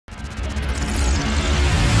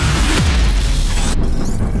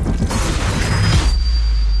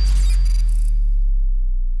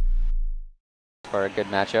for a good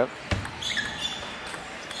matchup.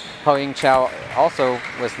 Hou Yingchao also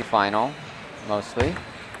was the final, mostly.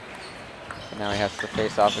 And now he has to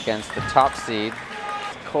face off against the top seed.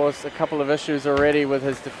 Caused a couple of issues already with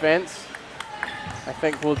his defense. I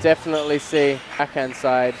think we'll definitely see backhand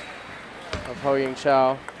side of Hou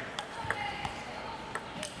Yingchao.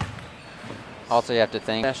 Also, you have to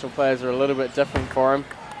think National players are a little bit different for him.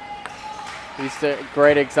 He's a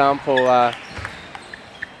great example. The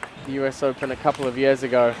US Open a couple of years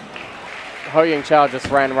ago, Hou Yingchao just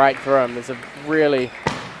ran right through him. There's a really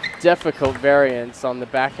difficult variance on the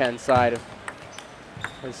backhand side of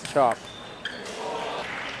his chop.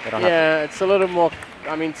 Yeah, it's a little more.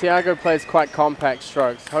 I mean, Tiago plays quite compact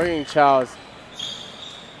strokes. Hou Yingchao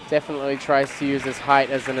definitely tries to use his height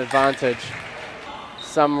as an advantage.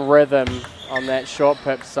 Some rhythm on that short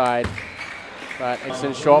pip side, but it's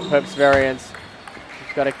in short pips variance.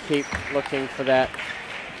 You've got to keep looking for that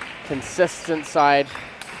consistent side.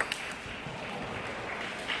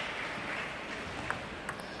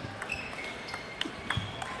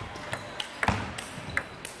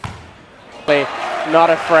 Not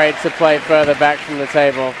afraid to play further back from the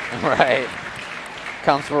table. Right.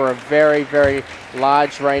 Comes for a very, very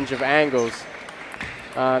large range of angles.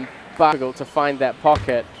 But difficult to find that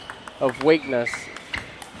pocket of weakness.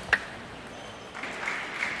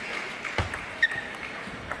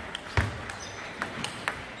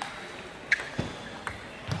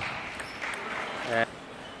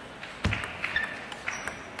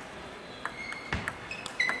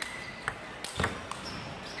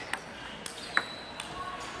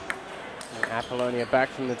 Apolonia back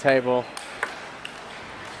from the table.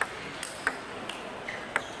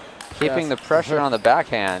 Keeping the pressure on the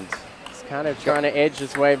backhand. He's kind of trying to edge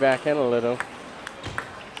his way back in a little.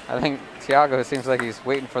 I think Tiago seems like he's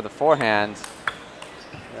waiting for the forehand.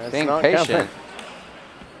 Being patient.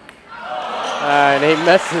 And he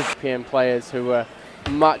misses. European players who are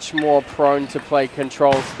much more prone to play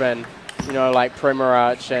control spin. You know, like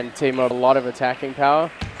Primorac and Timo, a lot of attacking power.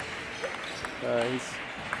 He's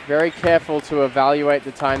very careful to evaluate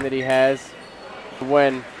the time that he has to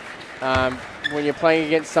win. When you're playing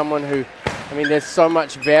against someone who, I mean, there's so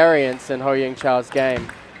much variance in Hou Yingchao's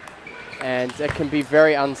game, and it can be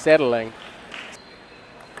very unsettling.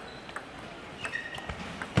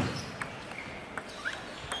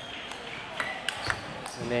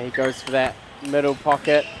 And there he goes for that middle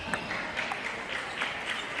pocket.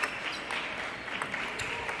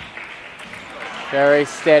 Very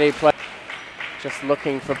steady play. Just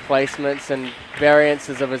looking for placements and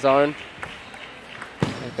variances of his own. I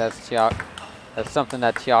think that's Tiago. That's something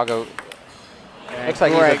that Tiago looks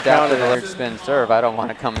like he's he's adapted to their spin serve. I don't want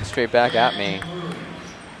to come straight back at me.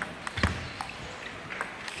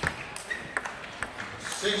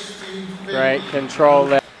 Great control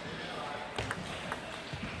there.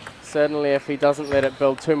 Certainly if he doesn't let it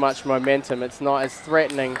build too much momentum, it's not as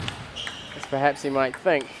threatening as perhaps he might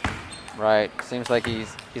think. Right, seems like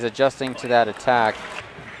he's adjusting to that attack.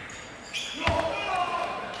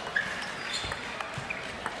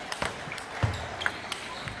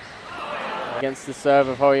 Against the serve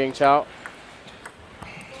of Hou Yingchao.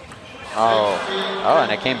 Oh,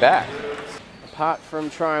 and it came back. Apart from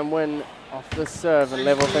try and win off this serve and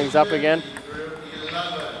level things up again.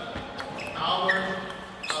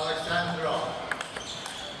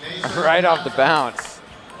 Right off the bounce.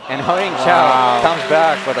 And Hou Yingchao comes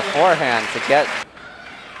back with a forehand to get.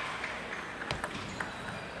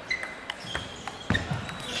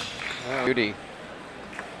 Beauty.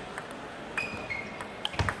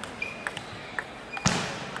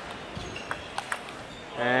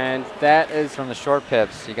 And that is from the short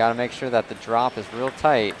pips. You got to make sure that the drop is real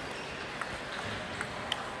tight.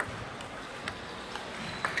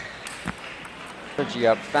 Energy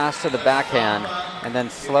up fast to the backhand and then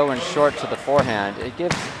slow and short to the forehand. It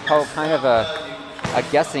gives Hou kind of a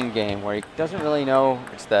guessing game where he doesn't really know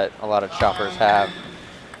it's that a lot of choppers have.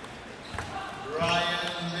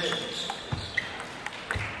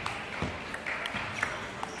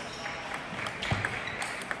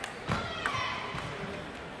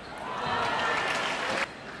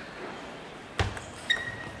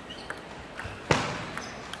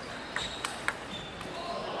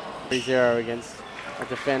 .0 against a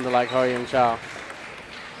defender like Hou Yingchao.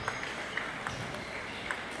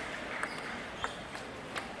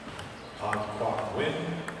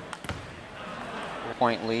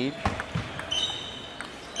 Point lead.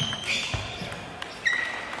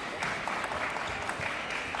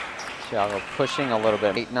 Tiago pushing a little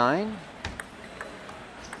bit. 8-9.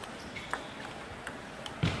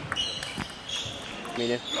 I mean,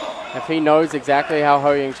 if he knows exactly how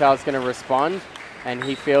Hou Yingchao is going to respond, and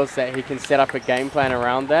he feels that he can set up a game plan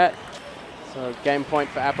around that. So game point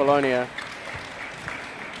for Apolonia.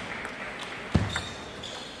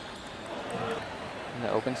 In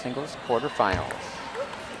the open singles quarterfinals.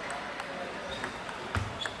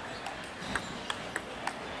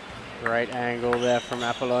 Great angle there from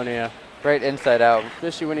Apolonia. Great inside out.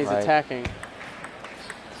 Especially when he's attacking.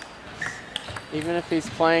 Even if he's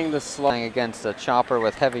playing the slow. Against a chopper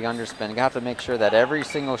with heavy underspin, you have to make sure that every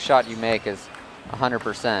single shot you make is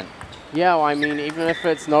 100%. Yeah, well, I mean, even if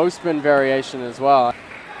it's no spin variation as well.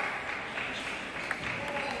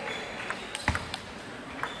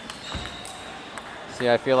 See,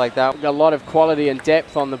 I feel like that. A lot of quality and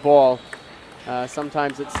depth on the ball.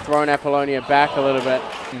 Sometimes it's thrown Apolonia back a little bit.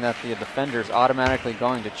 That the defender's automatically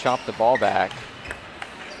going to chop the ball back.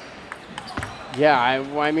 Yeah,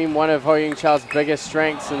 I mean, one of Hou Yingchao's biggest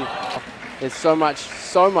strengths and is so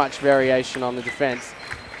much variation on the defense.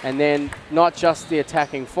 And then not just the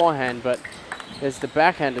attacking forehand, but there's the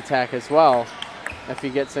backhand attack as well if he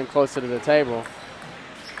gets in closer to the table.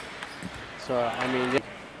 So, I mean,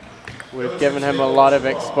 would have given him a lot of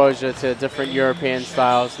exposure to different European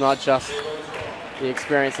styles, not just the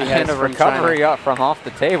experience he has and a from recovery China. up from off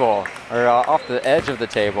the table, or off the edge of the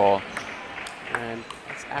table. And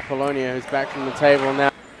it's Apolonia who's back from the table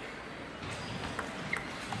now.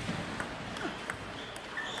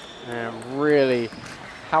 And really,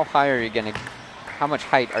 how high are you going to, how much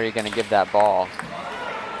height are you going to give that ball?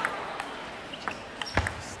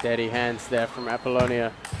 Steady hands there from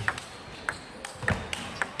Apolonia.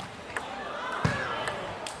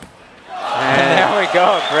 And there we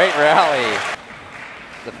go, great rally.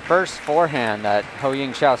 The first forehand that Hou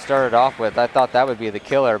Yingchao started off with, I thought that would be the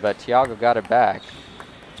killer, but Tiago got it back.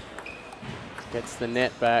 Gets the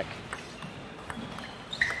net back.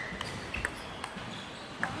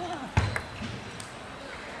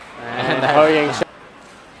 And Hou Yingchao.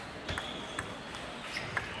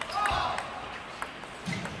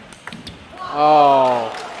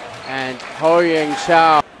 Oh, and Hou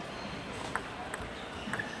Yingchao.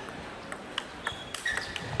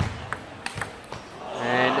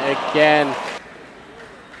 Again,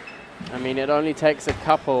 I mean, it only takes a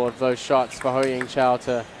couple of those shots for Hou Yingchao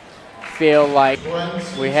to feel like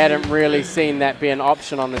we hadn't really seen that be an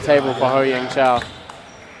option on the table for Hou Yingchao.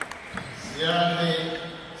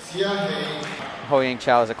 Hou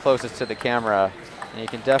Yingchao is the closest to the camera, and you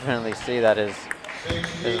can definitely see that his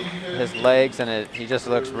legs and he just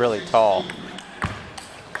looks really tall.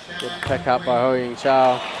 Good pick up by Hou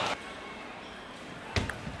Yingchao.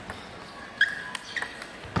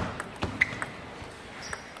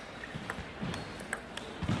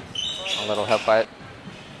 A little help by it.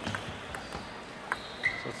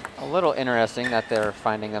 So it's a little interesting that they're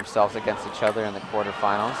finding themselves against each other in the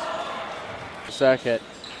quarterfinals. Circuit.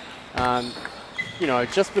 You know,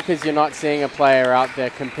 just because you're not seeing a player out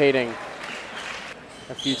there competing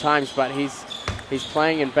a few times, but he's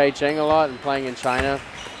playing in Beijing a lot and playing in China,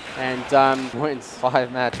 and wins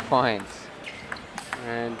 5 match points.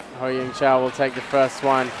 And Hou Yingchao will take the first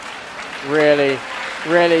one. Really,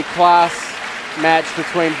 really class match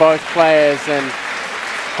between both players, and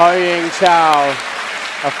Hou Yingchao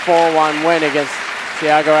a 4-1 win against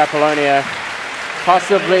Tiago Apolonia,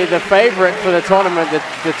 possibly the favorite for the tournament,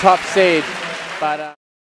 the top seed. But